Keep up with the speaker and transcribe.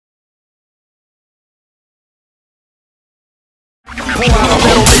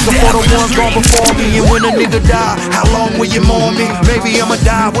Little nigga for the ones gone before me. And when a nigga die, how long will you mourn me? Maybe I'ma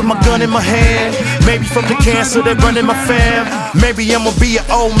die with my gun in my hand. Maybe from the cancer that run in my fam. Maybe I'ma be an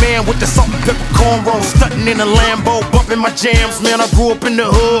old man with the salt and pepper cornrows, stunting in a Lambo, bumping my jams. Man, I grew up in the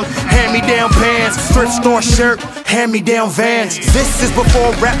hood, hand-me-down pants, thrift store shirt, hand-me-down Vans. This is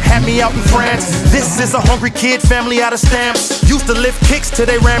before rap had me out in France. This is a hungry kid, family out of stamps. Used to lift kicks till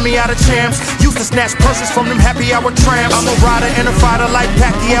they ran me out of champs. Used to snatch purses from them happy hour tramps. I'm a rider and a fighter like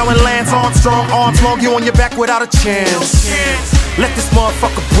Pacquiao and Lance Armstrong. Arms long, you on your back without a chance. Let this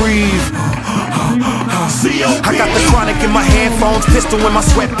motherfucker breathe. I got the chronic in my headphones, pistol in my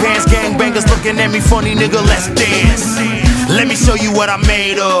sweatpants. Gangbangers looking at me funny, nigga, let's dance. Let me show you what I'm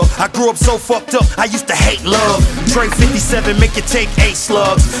made of. I grew up so fucked up, I used to hate love. Trey 57, make you take 8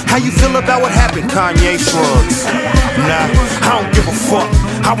 slugs. How you feel about what happened? Kanye shrugs. Nah, I don't give a fuck.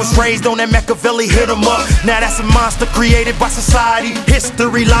 I was raised on that Machiavelli, hit 'em up. Now that's a monster created by society.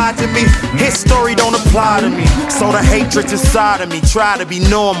 History lied to me, his story don't apply to me. So the hatred's inside of me, try to be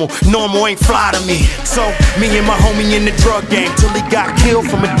normal. Normal ain't fly to me. So me and my homie in the drug game till he got killed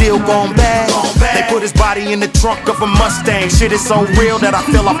from a deal gone bad. They put his body in the trunk of a Mustang. Shit is so real that I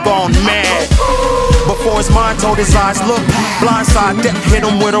feel I've gone mad. Before his mind told his eyes look, blindside death hit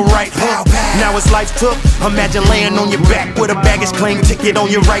him with a right hook. Now his life took, imagine laying on your back with a baggage claim ticket on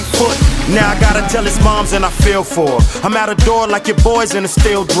your right foot. Now I gotta tell his moms and I feel for her. I'm out a door like your boys in a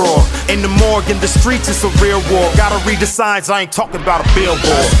steel drawer. In the morgue, in the streets, it's a real war. Gotta read the signs, I ain't talking about a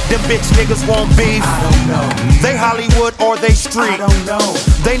billboard. Them bitch niggas won't beef. I don't know. They Hollywood or they street. I don't know.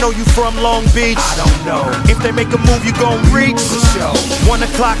 They know you from Long Beach. I don't know. If they make a move, you gon' reach. 1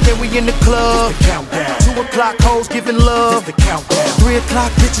 o'clock, then we in the club. It's the countdown. 2 o'clock, hoes giving love. It's the countdown. 3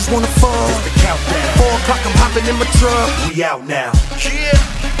 o'clock, bitches wanna fuck. It's the countdown. 4 o'clock, I'm hopping in my truck. We out now.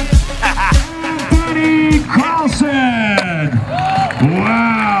 Carlson.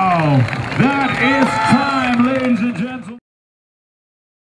 Wow.